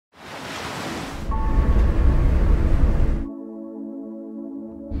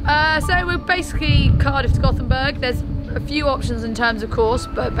So we're basically Cardiff to Gothenburg. There's a few options in terms of course,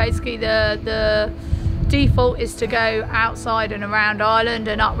 but basically the default is to go outside and around Ireland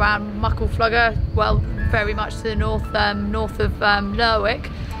and up around Muckleflugga, well, very much to the north of Lerwick,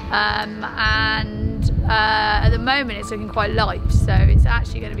 and at the moment it's looking quite light, so it's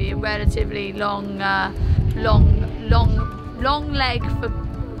actually going to be a relatively long leg for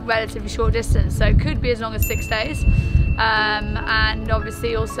relatively short distance, so it could be as long as 6 days. And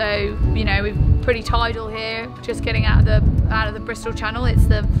obviously also, you know, we're pretty tidal here, just getting out of the Bristol Channel. It's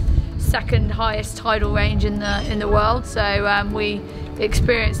the second highest tidal range in the world, so we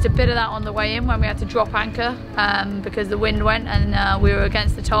experienced a bit of that on the way in when we had to drop anchor because the wind went and we were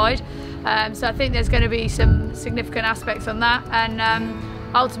against the tide. So I think there's going to be some significant aspects on that, and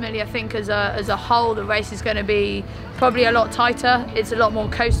ultimately I think as a whole the race is going to be probably a lot tighter. It's a lot more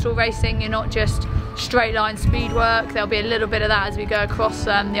coastal racing. You're not just straight line speed work. There'll be a little bit of that as we go across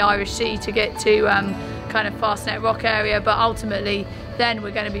the Irish Sea to get to kind of Fastnet Rock area, but ultimately then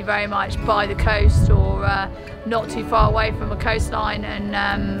we're going to be very much by the coast or not too far away from a coastline,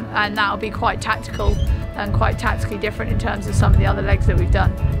 and that'll be quite tactical and quite tactically different in terms of some of the other legs that we've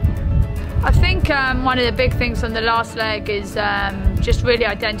done. I think one of the big things from the last leg is just really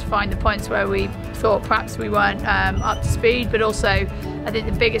identifying the points where we thought perhaps we weren't up to speed, but also I think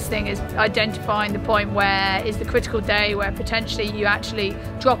the biggest thing is identifying the point where is the critical day where potentially you actually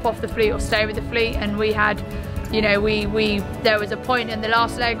drop off the fleet or stay with the fleet. And we had, you know, there was a point in the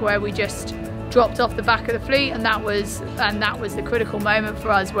last leg where we just dropped off the back of the fleet, and that was the critical moment for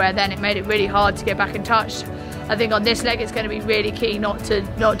us, where then it made it really hard to get back in touch. I think on this leg it's going to be really key not to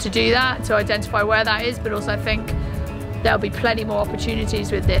do that, to identify where that is, but also I think there'll be plenty more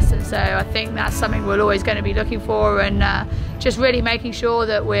opportunities with this, and so I think that's something we're always going to be looking for, and just really making sure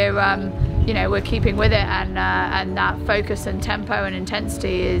that we're you know, we're keeping with it, and that focus and tempo and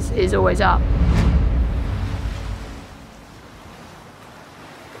intensity is always up.